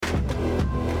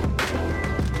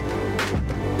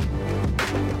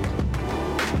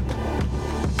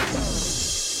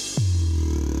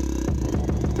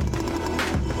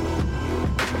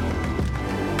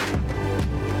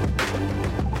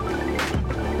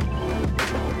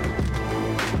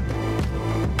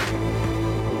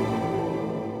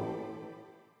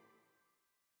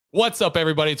What's up,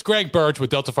 everybody? It's Greg Birch with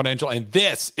Delta Financial, and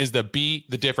this is the Be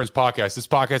the Difference podcast. This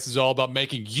podcast is all about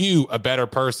making you a better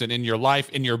person in your life,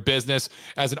 in your business,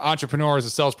 as an entrepreneur, as a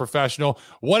sales professional,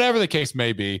 whatever the case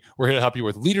may be. We're here to help you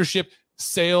with leadership,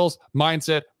 sales,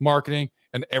 mindset, marketing,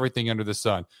 and everything under the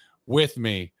sun. With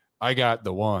me, I got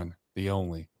the one, the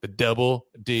only, the double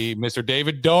D, Mr.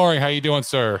 David Doehring. How you doing,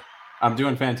 sir? I'm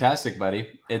doing fantastic,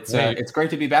 buddy. It's great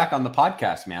to be back on the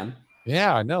podcast, man.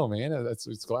 Yeah, I know, man. I'm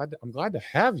glad to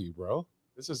have you, bro.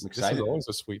 This is always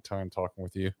a sweet time talking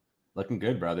with you. Looking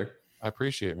good, brother. I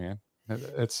appreciate it, man.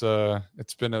 It's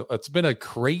been a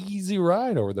crazy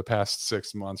ride over the past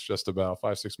 6 months, just about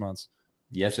 5-6 months.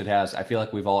 Yes, it has. I feel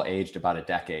like we've all aged about a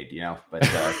decade, but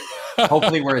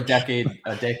hopefully we're a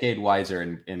decade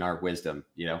wiser in our wisdom,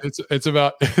 It's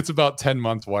about 10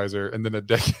 months wiser, and then a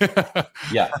decade.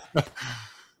 Yeah.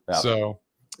 So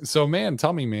man,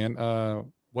 tell me, man,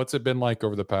 what's it been like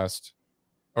over the past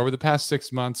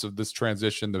 6 months of this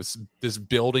transition, this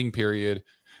building period,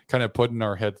 kind of putting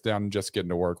our heads down and just getting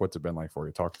to work? What's it been like for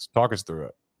you? Talk us through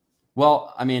it.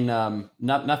 Well, I mean,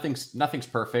 nothing's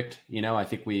perfect. I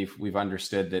think we've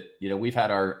understood that, we've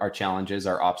had our challenges,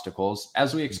 our obstacles,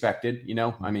 as we expected.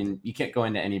 I mean, you can't go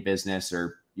into any business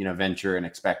or, venture and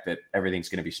expect that everything's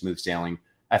going to be smooth sailing.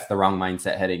 That's the wrong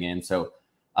mindset heading in. So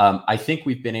I think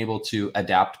we've been able to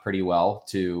adapt pretty well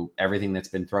to everything that's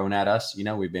been thrown at us.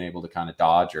 We've been able to kind of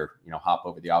dodge or, hop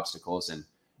over the obstacles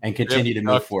and continue to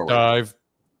move forward.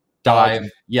 Dive,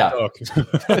 yeah.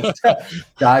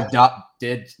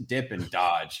 Dip and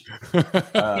dodge.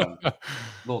 Little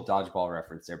dodgeball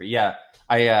reference there, but yeah,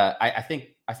 I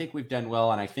think we've done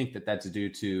well, and I think that's due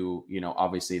to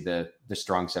obviously the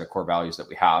strong set of core values that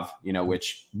we have,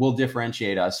 which will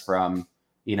differentiate us from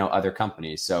other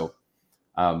companies. So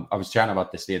I was chatting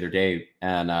about this the other day,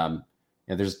 and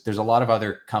there's a lot of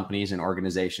other companies and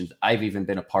organizations I've even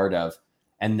been a part of.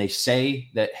 And they say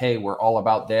that, hey, we're all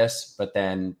about this, but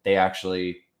then they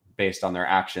actually, based on their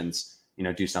actions,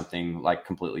 do something like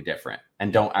completely different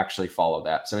and don't actually follow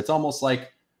that. So it's almost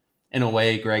like, in a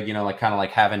way, Greg, kind of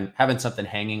like having something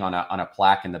hanging on a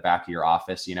plaque in the back of your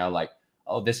office, like,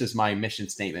 oh, this is my mission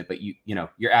statement, but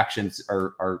your actions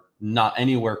are not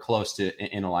anywhere close to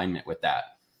in alignment with that.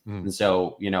 And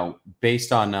so,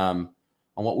 based on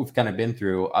what we've kind of been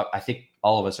through, I think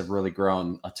all of us have really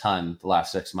grown a ton the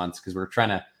last 6 months, because we're trying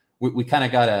to, we kind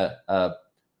of got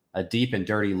a deep and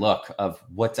dirty look of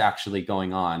what's actually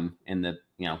going on in the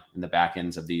back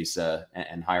ends of these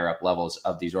and higher up levels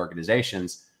of these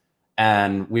organizations.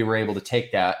 And we were able to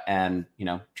take that and,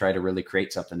 try to really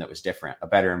create something that was different, a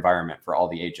better environment for all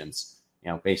the agents,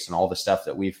 based on all the stuff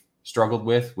that we've struggled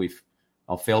with, we've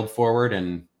failed forward.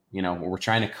 And, we're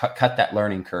trying to cut that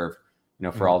learning curve,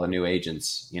 for all the new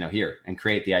agents, here, and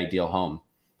create the ideal home.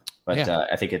 But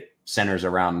I think it centers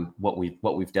around what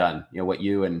we've done, what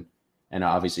you and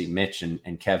obviously Mitch and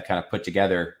Kev kind of put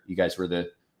together. You guys were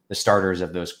the starters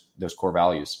of those core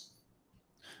values.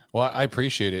 Well, I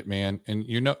appreciate it, man. And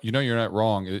you're not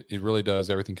wrong. It really does.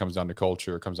 Everything comes down to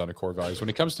culture. It comes down to core values. When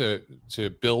it comes to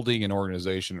building an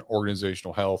organization,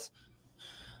 organizational health,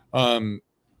 and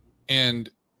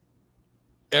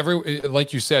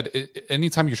like you said,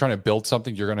 anytime you're trying to build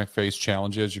something, you're going to face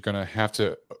challenges. You're going to have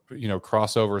to,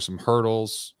 cross over some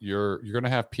hurdles. You're going to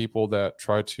have people that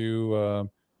try to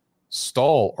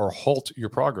stall or halt your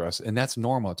progress, and that's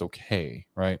normal. It's okay,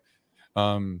 right?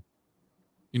 We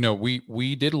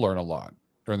did learn a lot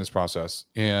during this process,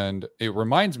 and it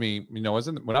reminds me, when I was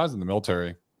in the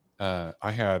military, I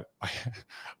had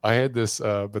this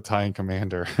battalion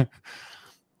commander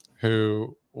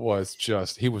who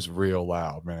he was real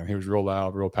loud, man. He was real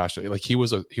loud, real passionate. Like he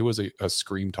was a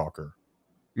scream talker.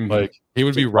 Mm-hmm. Like he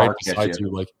would be right beside you.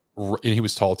 Like, and he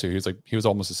was tall too. He was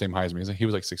almost the same height as me. He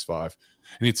was like 6'5",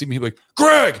 and he'd see me, he'd be like,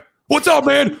 "Greg, what's up,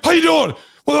 man? How you doing?"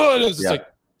 Well, it's like,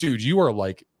 dude, you are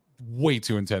like way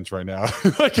too intense right now.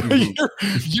 Like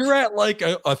you're at like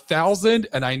 1,000,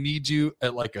 and I need you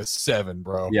at like a 7,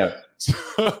 bro. Yeah,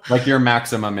 like your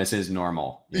maximum is his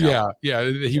normal. Yeah.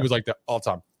 He was like that all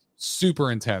the time.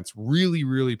 Super intense, really,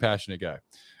 really passionate guy.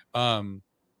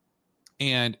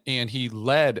 And he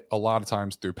led a lot of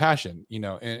times through passion,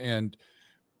 and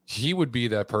he would be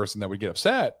that person that would get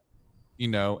upset,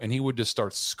 and he would just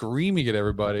start screaming at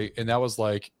everybody. And that was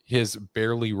like his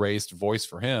barely raised voice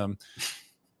for him.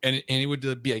 And he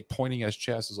would be like pointing at his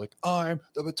chest. It's like, "I'm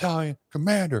the battalion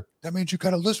commander. That means you got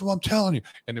to listen to what I'm telling you."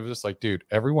 And it was just like, dude,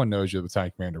 everyone knows you're the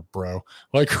battalion commander, bro.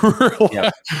 Like,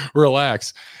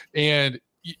 relax. And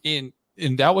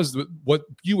that was what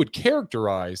you would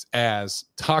characterize as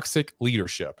toxic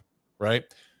leadership, right?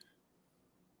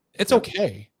 It's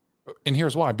okay. And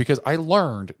here's why, because I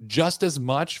learned just as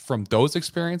much from those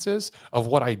experiences of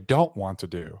what I don't want to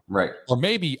do. Right. Or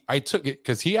maybe I took it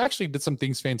because he actually did some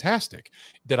things fantastic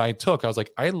that I took. I was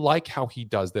like, I like how he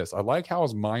does this. I like how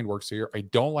his mind works here. I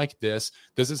don't like this.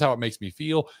 This is how it makes me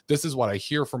feel. This is what I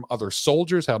hear from other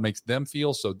soldiers, how it makes them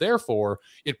feel. So therefore,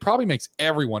 it probably makes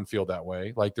everyone feel that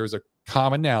way. Like there's a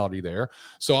commonality there.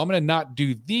 So I'm going to not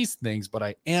do these things, but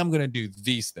I am going to do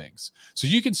these things. So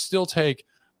you can still take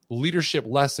leadership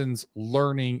lessons,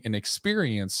 learning, and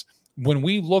experience. When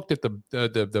we looked at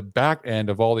the back end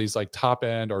of all these, like top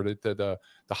end or the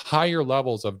higher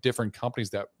levels of different companies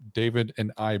that David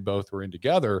and I both were in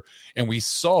together, and we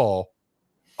saw,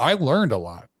 I learned a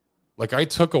lot. Like I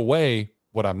took away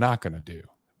what I'm not going to do.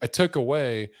 I took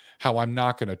away how I'm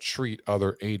not going to treat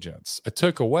other agents. I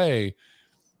took away,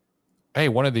 hey,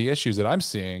 one of the issues that I'm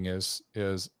seeing is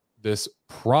this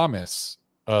promise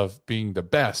of being the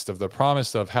best, of the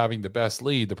promise of having the best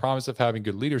lead, the promise of having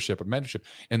good leadership and mentorship,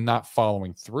 and not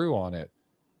following through on it.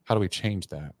 How do we change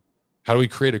that? How do we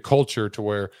create a culture to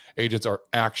where agents are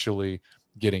actually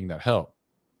getting that help?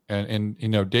 And you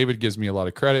know, David gives me a lot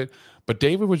of credit, but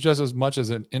David was just as much as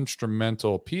an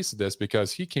instrumental piece of this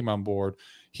because he came on board.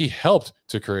 He helped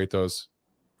to create those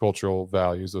cultural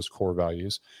values, those core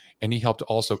values, and he helped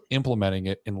also implementing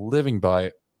it and living by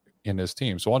it in his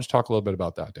team. So why don't you talk a little bit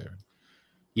about that, David?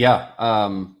 Yeah.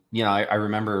 You know, I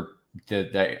remember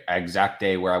the exact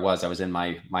day where I was in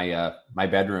my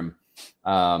bedroom.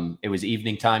 It was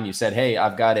evening time. You said, "Hey,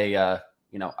 I've got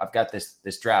I've got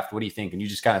this draft. What do you think?" And you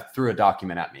just kind of threw a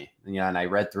document at me, and I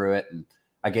read through it and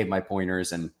I gave my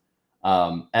pointers, and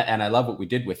I love what we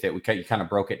did with it. You kind of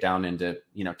broke it down into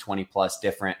 20 plus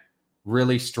different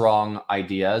really strong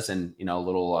ideas, and a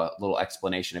little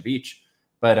explanation of each.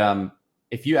 But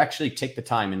if you actually take the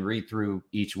time and read through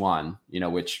each one,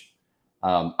 which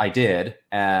I did,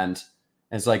 and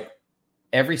it's like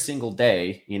every single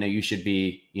day, you should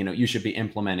be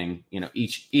implementing,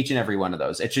 each and every one of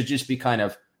those. It should just be kind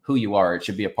of who you are. It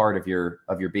should be a part of your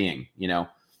being,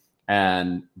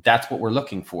 and that's what we're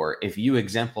looking for. If you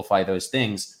exemplify those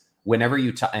things, whenever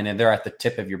you and they're at the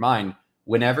tip of your mind,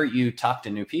 whenever you talk to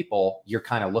new people, you're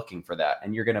kind of looking for that,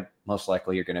 and you're going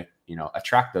to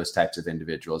attract those types of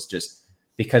individuals just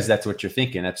because that's what you're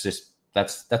thinking. That's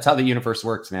how the universe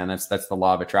works, man. That's the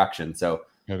law of attraction. So,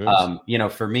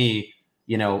 for me,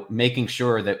 making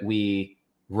sure that we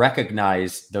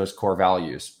recognize those core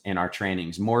values in our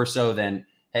trainings more so than,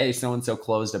 hey, so-and-so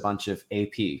closed a bunch of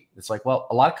AP. It's like, well,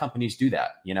 a lot of companies do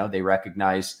that. They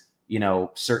recognize,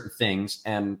 certain things,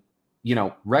 and,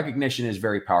 recognition is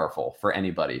very powerful for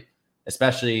anybody,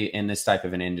 especially in this type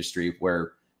of an industry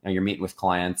where you're meeting with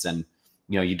clients and,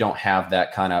 you don't have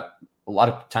that kind of, a lot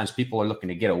of times people are looking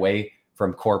to get away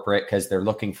from corporate because they're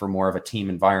looking for more of a team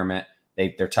environment.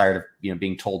 They're tired of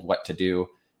being told what to do.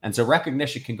 And so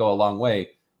recognition can go a long way,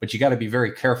 but you got to be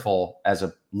very careful as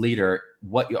a leader.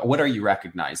 What are you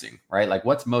recognizing, right? Like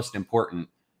what's most important,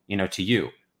 to you?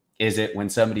 Is it when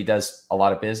somebody does a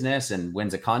lot of business and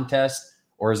wins a contest,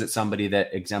 or is it somebody that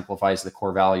exemplifies the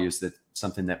core values, that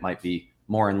something that might be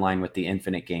more in line with the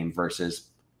infinite game versus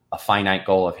a finite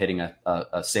goal of hitting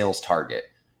a sales target?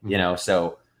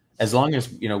 So as long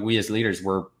as, we as leaders,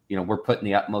 we're putting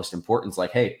the utmost importance,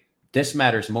 like, hey, this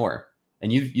matters more.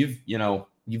 And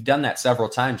you've done that several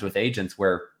times with agents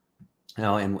where,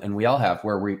 and we all have,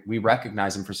 where we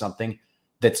recognize them for something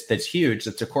that's huge,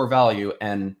 that's a core value.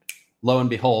 And lo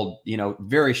and behold,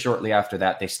 very shortly after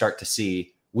that, we start to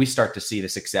see the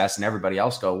success, and everybody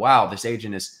else go, wow, this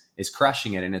agent is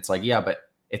crushing it. And it's like, yeah, but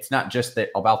it's not just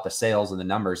about the sales and the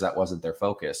numbers. That wasn't their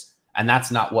focus. And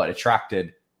that's not what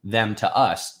attracted them to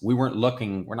us. We're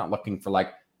not looking for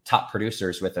like top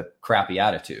producers with a crappy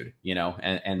attitude,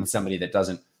 and somebody that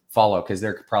doesn't follow, because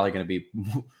they're probably going to be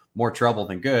more trouble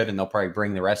than good, and they'll probably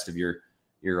bring the rest of your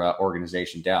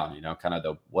organization down. Kind of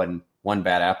the one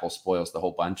bad apple spoils the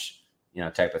whole bunch,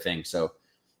 type of thing. So,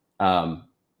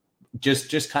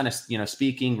 just kind of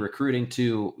speaking, recruiting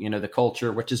to the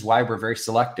culture, which is why we're very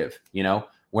selective.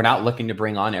 We're not looking to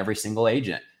bring on every single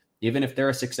agent, even if they're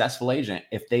a successful agent.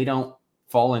 If they don't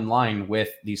fall in line with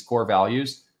these core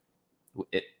values,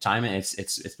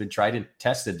 it's been tried and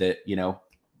tested that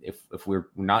if we're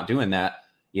not doing that,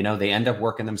 they end up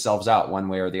working themselves out one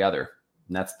way or the other.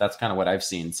 And that's kind of what I've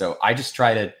seen. So I just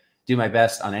try to do my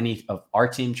best on any of our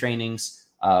team trainings.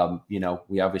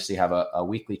 We obviously have a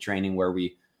weekly training where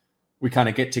we kind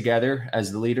of get together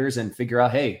as the leaders and figure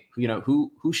out, hey,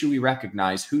 who should we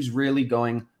recognize, who's really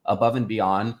going above and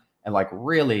beyond and like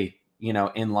really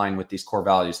in line with these core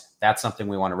values. That's something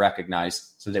we want to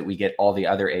recognize so that we get all the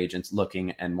other agents looking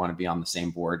and want to be on the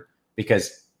same board.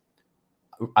 Because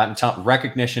I'm telling,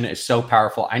 recognition is so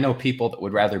powerful. I know people that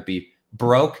would rather be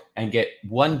broke and get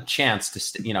one chance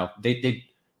to,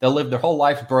 they'll live their whole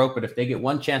life broke, but if they get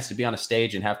one chance to be on a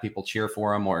stage and have people cheer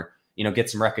for them, or, get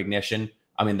some recognition,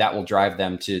 I mean, that will drive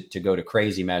them to go to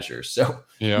crazy measures. So,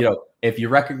 if you're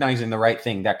recognizing the right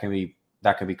thing, that can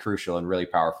be crucial and really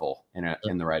powerful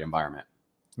in the right environment.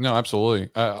 No, absolutely.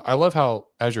 I love how,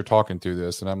 as you're talking through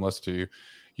this and I'm listening to you,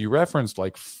 you referenced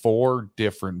like 4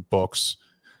 different books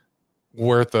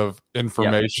worth of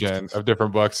information of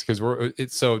different books. Cause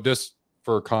so just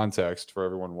for context for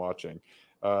everyone watching,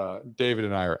 David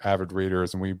and I are avid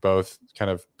readers, and we both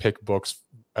kind of pick books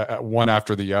one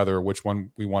after the other, which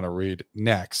one we want to read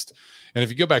next. And if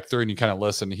you go back through and you kind of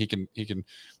listen, he can,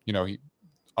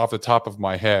 off the top of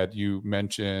my head, you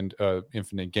mentioned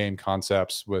Infinite Game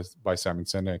Concepts by Simon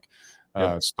Sinek.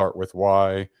 Start with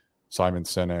Why, Simon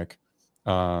Sinek.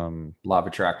 Law of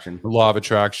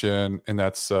Attraction, and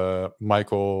that's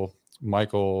Michael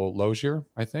Lozier,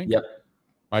 I think. Yep.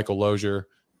 Michael Lozier.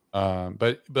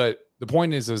 But the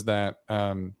point is that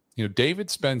David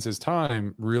spends his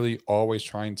time really always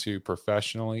trying to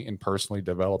professionally and personally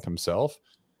develop himself,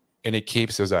 and it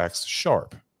keeps his axe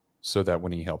sharp so that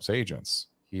when he helps agents,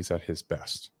 he's at his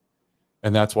best.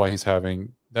 And that's why he's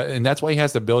having that, and that's why he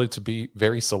has the ability to be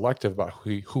very selective about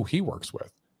who he works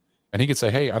with. And he could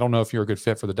say, hey, I don't know if you're a good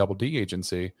fit for the Double D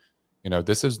agency.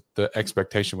 This is the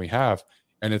expectation we have.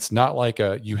 And it's not like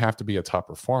you have to be a top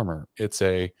performer. It's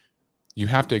you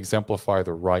have to exemplify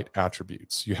the right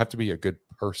attributes. You have to be a good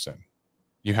person.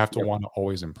 You have to want to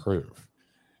always improve.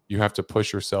 You have to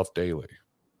push yourself daily.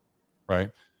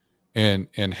 Right. And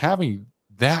having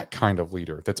that kind of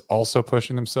leader that's also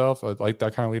pushing himself, like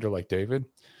that kind of leader, like David,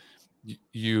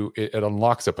 it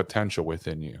unlocks a potential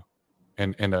within you.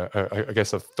 And I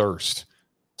guess a thirst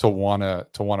to want to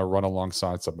run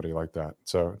alongside somebody like that.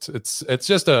 So it's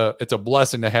just a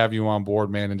blessing to have you on board,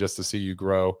 man, and just to see you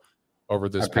grow over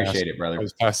this. I appreciate it, brother.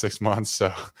 Those past 6 months.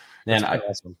 So, man,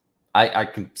 awesome. I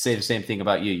can say the same thing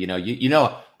about you.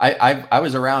 I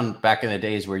was around back in the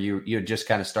days where you had just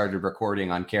kind of started recording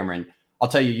on camera, and I'll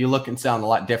tell you, you look and sound a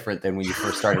lot different than when you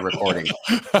first started recording.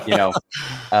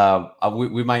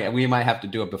 We might have to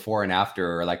do a before and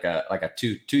after, or like a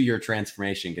 2-year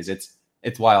transformation, because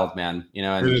it's wild, man.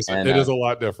 It is a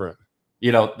lot different.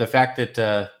 The fact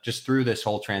that just through this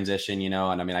whole transition, and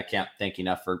I mean, I can't thank you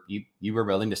enough for you. You were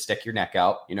willing to stick your neck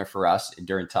out, for us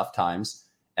during tough times,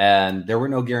 and there were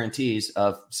no guarantees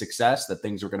of success that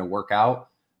things were going to work out.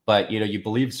 But you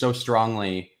believed so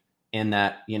strongly in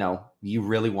that, you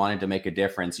really wanted to make a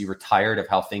difference. You were tired of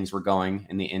how things were going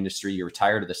in the industry. You were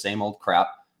tired of the same old crap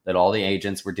that all the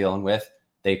agents were dealing with.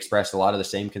 They expressed a lot of the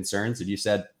same concerns, and you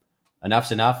said,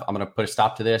 enough's enough. I'm going to put a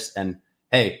stop to this. And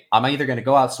hey, I'm either going to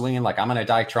go out swinging, like I'm going to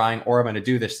die trying, or I'm going to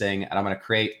do this thing, and I'm going to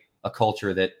create a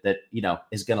culture that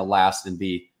is going to last and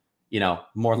be,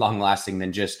 more long lasting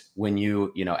than just when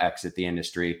you exit the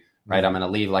industry, right? Mm-hmm. I'm going to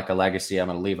leave like a legacy. I'm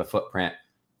going to leave a footprint,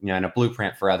 and a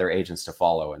blueprint for other agents to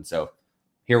follow. And so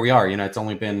here we are. It's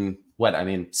only been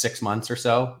 6 months or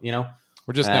so.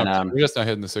 We're just now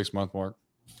hitting the 6 month mark.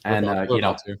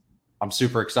 I'm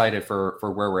super excited for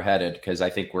where we're headed, because I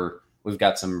think we've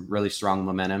got some really strong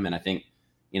momentum, and I think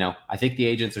the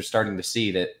agents are starting to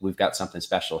see that we've got something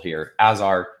special here, as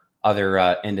are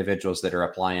other individuals that are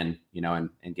applying,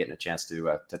 and getting a chance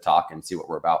to talk and see what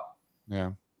we're about.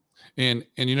 Yeah, and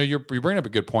you bring up a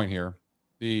good point here.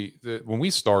 The when we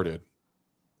started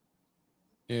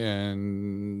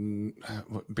in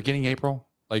beginning April,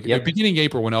 beginning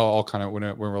April, when all kind of when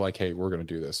we're like, hey, we're going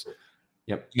to do this.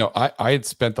 Yep. I had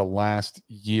spent the last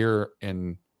year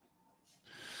and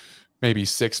maybe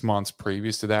 6 months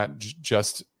previous to that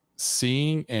just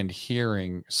seeing and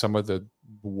hearing some of the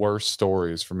worst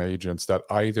stories from agents that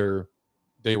either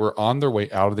they were on their way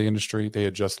out of the industry, they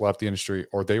had just left the industry,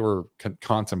 or they were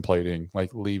contemplating like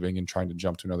leaving and trying to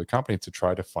jump to another company to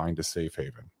try to find a safe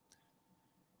haven.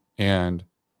 And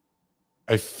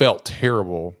I felt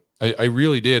terrible. I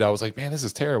really did. I was like, man, this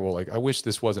is terrible. Like, I wish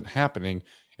this wasn't happening.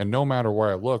 And no matter where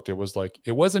I looked, it was like,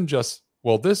 it wasn't just,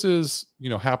 well, this is,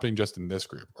 happening just in this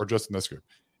group or just in this group.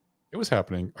 It was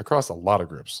happening across a lot of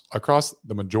groups, across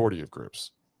the majority of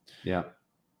groups. Yeah.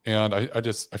 And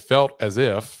I felt as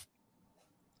if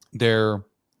there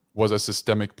was a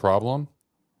systemic problem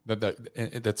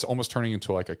that's almost turning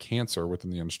into like a cancer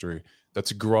within the industry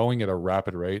that's growing at a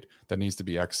rapid rate that needs to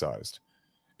be excised.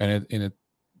 And it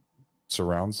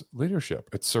surrounds leadership.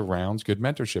 It surrounds good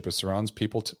mentorship. It surrounds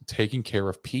people taking care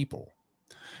of people,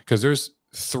 because there's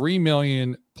 3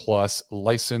 million plus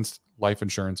licensed life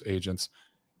insurance agents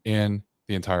in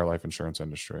the entire life insurance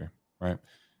industry, right?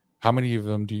 how many of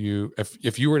them do you,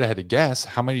 if you were to have to guess,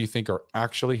 how many do you think are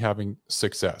actually having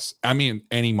success? I mean,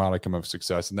 any modicum of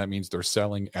success, and that means they're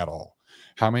selling at all.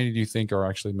 How many do you think are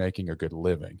actually making a good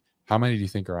living? How many do you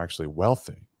think are actually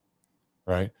wealthy?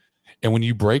 Right. And when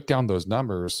you break down those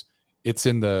numbers, it's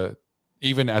in the,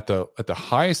 even at the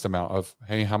highest amount of,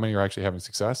 hey, how many are actually having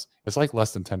success? It's like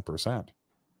less than 10%.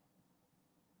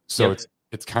 So Yep.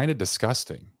 it's kind of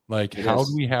disgusting. Like, It how do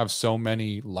is. we have so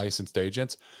many licensed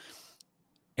agents?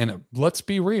 And let's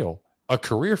be real, a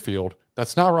career field,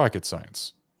 that's not rocket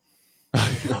science.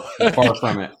 Far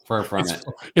from it. Far from it.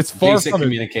 It's far Basic from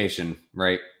communication,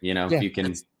 right? You know, yeah, if you can,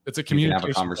 it's a you can have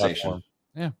a communication conversation. platform.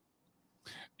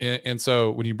 Yeah. And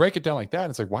so when you break it down like that,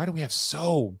 it's like, why do we have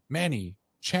so many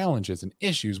challenges and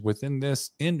issues within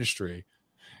this industry?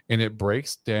 And it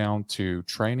breaks down to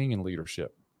training and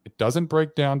leadership. It doesn't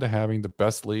break down to having the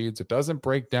best leads. It doesn't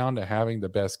break down to having the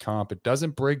best comp. It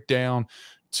doesn't break down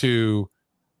to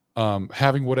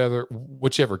having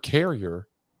whichever carrier,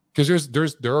 because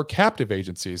there are captive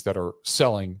agencies that are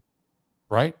selling,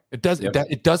 right? It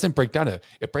doesn't break down to it.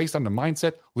 It breaks down to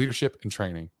mindset, leadership, and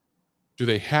training. Do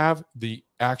they have the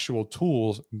actual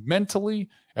tools mentally,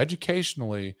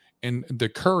 educationally, and the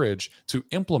courage to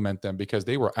implement them because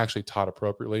they were actually taught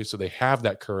appropriately? So they have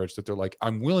that courage that they're like,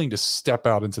 I'm willing to step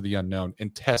out into the unknown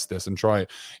and test this and try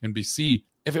it and see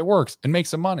if it works and make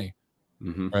some money.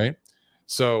 Mm-hmm. Right.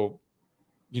 So,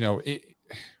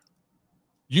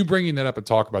 you bringing that up and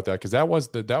talk about that, because that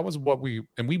was what we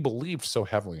believed so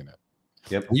heavily in it.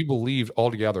 Yep. We believed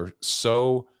altogether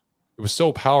so it was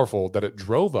so powerful that it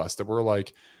drove us that we're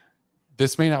like,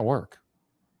 this may not work.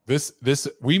 This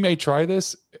we may try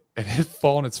this and it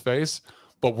fall on its face,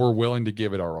 but we're willing to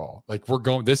give it our all. Like,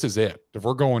 this is it. If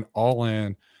we're going all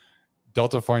in,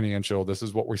 Delta Financial, this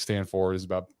is what we stand for, is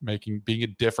about being a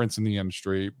difference in the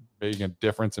industry, being a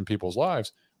difference in people's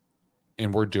lives.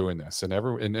 And we're doing this. And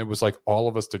it was like all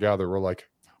of us together, we're like,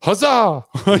 huzzah!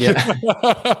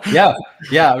 Yeah.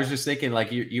 I was just thinking,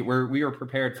 like, we were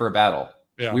prepared for a battle.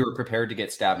 Yeah. We were prepared to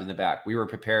get stabbed in the back. We were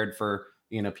prepared for,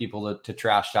 people to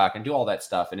trash talk and do all that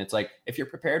stuff. And it's like, if you're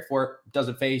prepared for it, it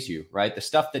doesn't faze you, right? The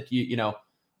stuff that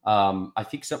I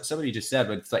think somebody just said,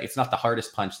 but it's like, it's not the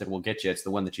hardest punch that will get you. It's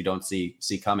the one that you don't see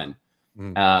coming.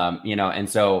 And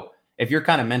so if you're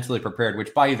kind of mentally prepared,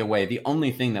 which, by the way, the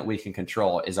only thing that we can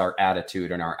control is our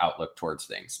attitude and our outlook towards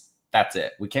things. That's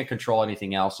it. We can't control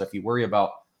anything else. So if you worry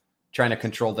about trying to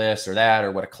control this or that,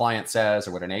 or what a client says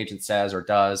or what an agent says or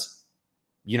does,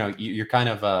 you're kind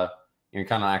of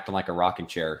acting like a rocking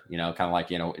chair, kind of like,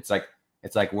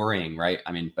 it's like worrying, right?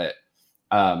 I mean, but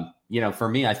for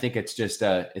me, I think it's just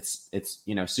it's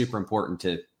super important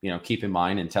to keep in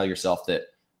mind and tell yourself that,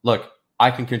 look, I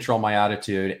can control my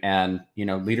attitude, and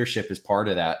leadership is part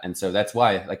of that. And so that's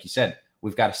why, like you said,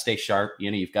 we've got to stay sharp.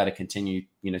 You've got to continue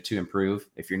to improve.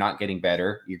 If you're not getting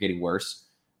better, you're getting worse.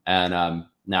 And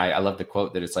now I love the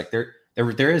quote that it's like there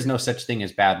is no such thing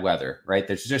as bad weather, right?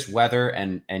 There's just weather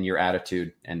and your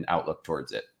attitude and outlook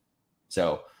towards it.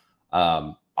 So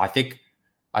I think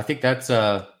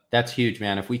that's huge,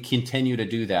 man. If we continue to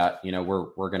do that,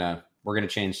 we're gonna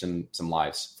change some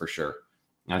lives for sure.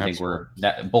 And I think we're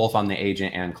that both on the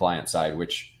agent and client side,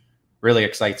 which really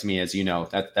excites me. As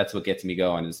that's what gets me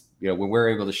going is, when we're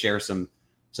able to share some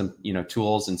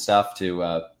tools and stuff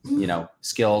to,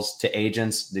 skills to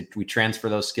agents, that we transfer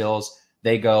those skills,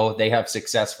 they have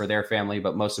success for their family.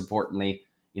 But most importantly,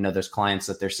 there's clients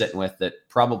that they're sitting with that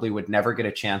probably would never get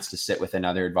a chance to sit with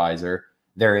another advisor.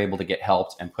 They're able to get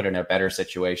helped and put in a better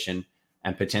situation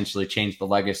and potentially change the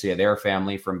legacy of their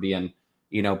family from being,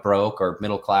 broke or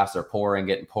middle class or poor and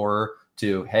getting poorer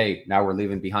to, hey, now we're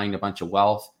leaving behind a bunch of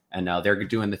wealth, and now they're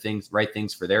doing the right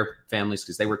things for their families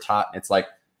because they were taught. It's like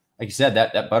you said,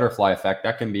 that butterfly effect,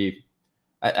 that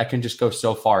can just go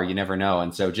so far. You never know.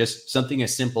 And so just something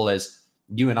as simple as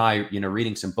you and I,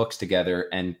 reading some books together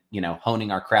and,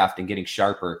 honing our craft and getting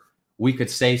sharper, we could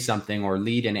say something or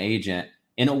lead an agent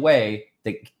in a way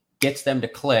that gets them to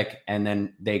click, and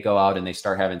then they go out and they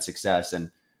start having success,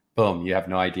 and boom, you have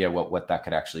no idea what that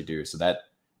could actually do. So that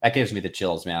gives me the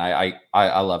chills, man.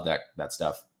 I love that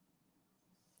stuff.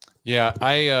 Yeah.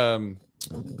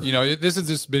 This has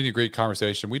just been a great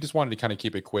conversation. We just wanted to kind of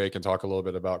keep it quick and talk a little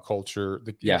bit about culture,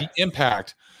 the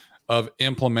impact of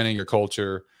implementing your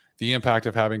culture, the impact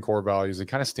of having core values and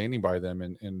kind of standing by them,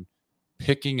 and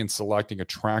picking and selecting,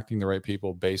 attracting the right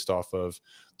people based off of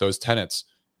those tenets.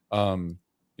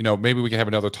 Maybe we can have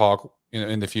another talk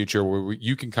in the future where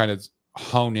you can kind of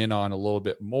hone in on a little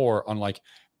bit more on like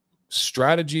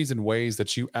strategies and ways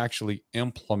that you actually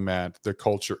implement the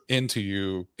culture into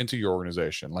your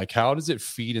organization. Like, how does it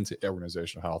feed into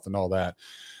organizational health and all that?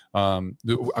 I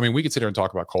mean, we could sit here and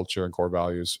talk about culture and core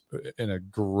values in a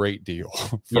great deal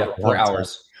for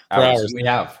hours. We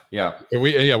have.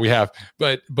 We have.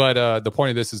 But the point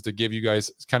of this is to give you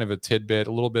guys kind of a tidbit,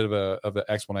 a little bit of an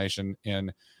explanation,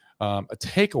 and a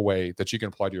takeaway that you can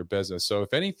apply to your business. So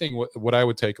if anything, what I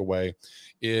would take away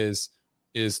is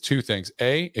two things.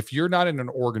 A, if you're not in an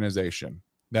organization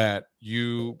that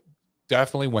you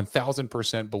definitely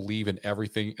 1000% believe in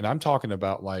everything, and I'm talking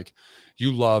about like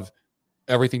you love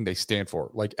everything they stand for,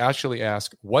 like actually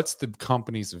ask, what's the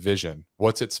company's vision?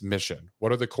 What's its mission?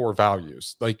 What are the core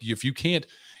values? Like if you can't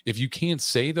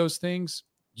say those things,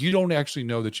 you don't actually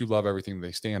know that you love everything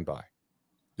they stand by,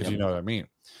 if you know what I mean.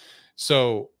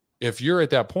 So if you're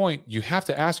at that point, you have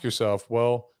to ask yourself,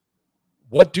 well,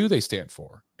 what do they stand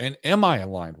for? And am I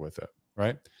aligned with it?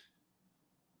 Right?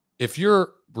 If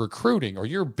you're recruiting or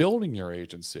you're building your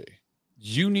agency,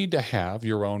 you need to have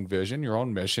your own vision, your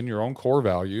own mission, your own core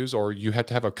values, or you have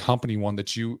to have a company one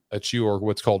that you are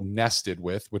what's called nested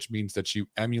with, which means that you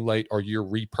emulate or you're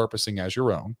repurposing as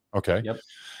your own. Okay. Yep.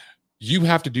 You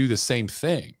have to do the same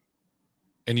thing,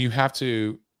 and you have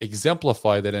to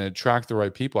exemplify that and attract the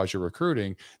right people as you're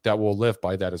recruiting that will live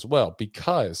by that as well.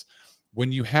 Because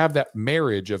when you have that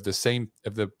marriage of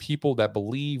the people that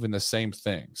believe in the same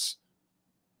things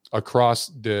across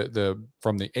the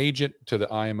from the agent to the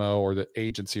IMO or the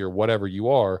agency or whatever you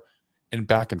are, and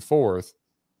back and forth,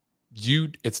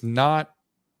 it's not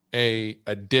a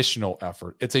additional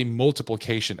effort, it's a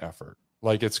multiplication effort.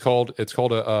 Like it's called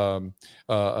a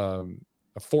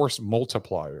force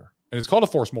multiplier, and it's called a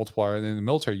force multiplier, and then the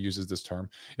military uses this term.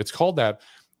 It's called that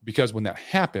because when that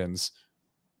happens,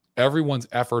 everyone's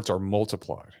efforts are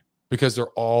multiplied because they're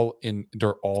all in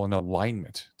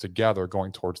alignment together,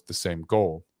 going towards the same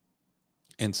goal.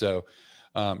 And so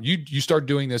you start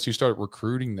doing this, you start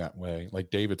recruiting that way,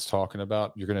 like David's talking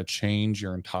about. You're going to change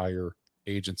your entire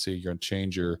agency. You're going to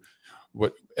change the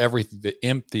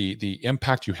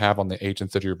impact you have on the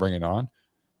agents that you're bringing on.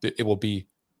 It will be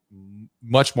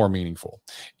much more meaningful.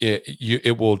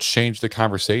 It will change the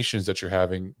conversations that you're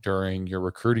having during your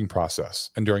recruiting process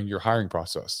and during your hiring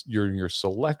process, during your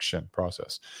selection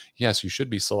process. Yes, you should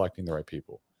be selecting the right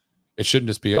people. It shouldn't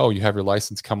just be, oh, you have your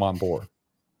license, come on board.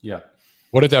 Yeah.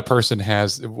 What if that person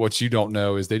has, what you don't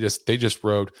know is they just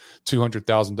wrote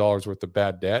 $200,000 worth of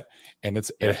bad debt, and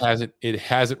it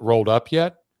hasn't rolled up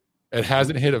yet. It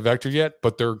hasn't hit a vector yet,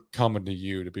 but they're coming to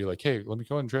you to be like, hey, let me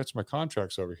go ahead and transfer my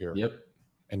contracts over here. Yep.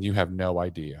 And you have no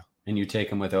idea. And you take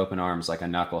them with open arms like a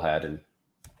knucklehead, and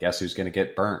guess who's going to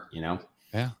get burnt, you know?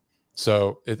 Yeah.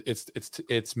 So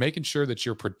it's making sure that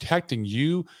you're protecting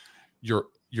your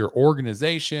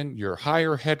organization, your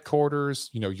higher headquarters,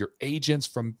 your agents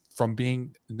from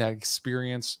being in that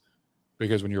experience.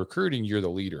 Because when you're recruiting, you're the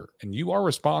leader, and you are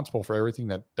responsible for everything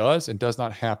that does and does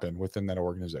not happen within that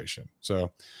organization.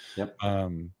 So, yep.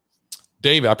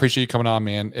 Dave, I appreciate you coming on,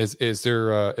 man. Is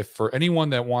there, if for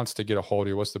anyone that wants to get a hold of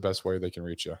you, what's the best way they can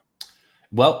reach you?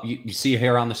 Well, you see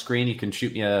here on the screen, you can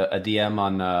shoot me a DM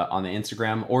on the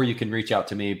Instagram, or you can reach out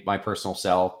to me, my personal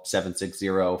cell,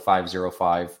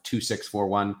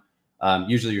 760-505-2641.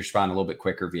 Usually you respond a little bit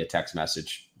quicker via text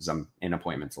message because I'm in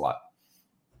appointments a lot.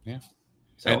 Yeah.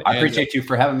 So I appreciate you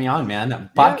for having me on, man. The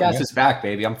podcast is back,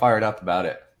 baby. I'm fired up about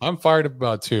it. I'm fired up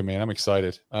about it too, man. I'm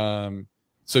excited.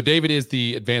 So David is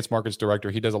the advanced markets director.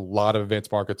 He does a lot of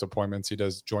advanced markets appointments. He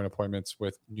does joint appointments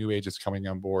with new agents coming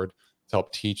on board to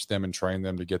help teach them and train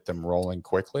them to get them rolling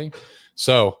quickly.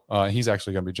 So he's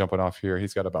actually going to be jumping off here.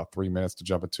 He's got about 3 minutes to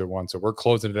jump into one. So we're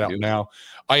closing it out now.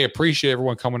 I appreciate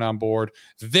everyone coming on board.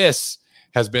 This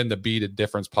has been the Be the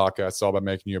Difference podcast. It's all about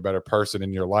making you a better person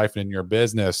in your life and in your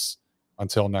business.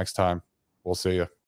 Until next time, we'll see you.